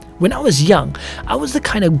When I was young, I was the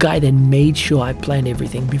kind of guy that made sure I planned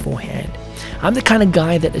everything beforehand. I'm the kind of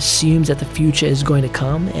guy that assumes that the future is going to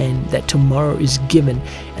come and that tomorrow is given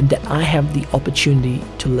and that I have the opportunity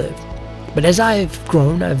to live. But as I've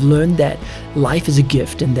grown, I've learned that life is a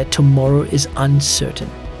gift and that tomorrow is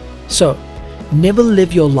uncertain. So, never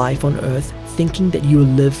live your life on earth thinking that you will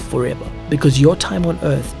live forever, because your time on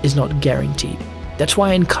earth is not guaranteed. That's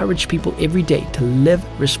why I encourage people every day to live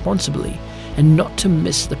responsibly and not to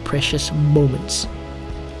miss the precious moments.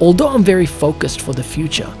 Although I'm very focused for the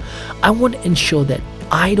future, I want to ensure that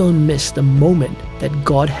I don't miss the moment that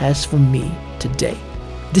God has for me today.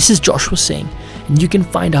 This is Joshua Singh, and you can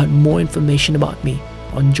find out more information about me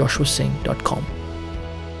on joshuasingh.com.